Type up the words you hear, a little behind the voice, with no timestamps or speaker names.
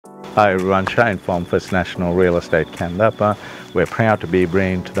Hi everyone, Shane from First National Real Estate Kandappa. We're proud to be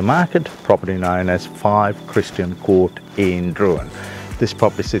bringing to the market property known as 5 Kristan Court in Drouin. This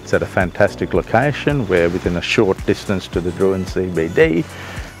property sits at a fantastic location. We're within a short distance to the Drouin CBD.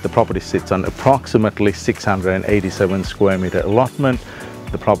 The property sits on approximately 687 square metre allotment.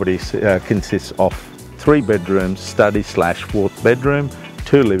 The property consists of 3 bedrooms, study/4th bedroom,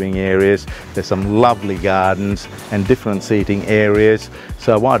 2 living areas. There's some lovely gardens and different seating areas.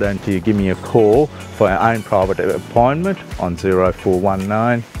 So why don't you give me a call for our own private appointment on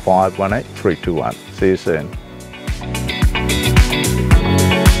 0419 518 321. See you soon.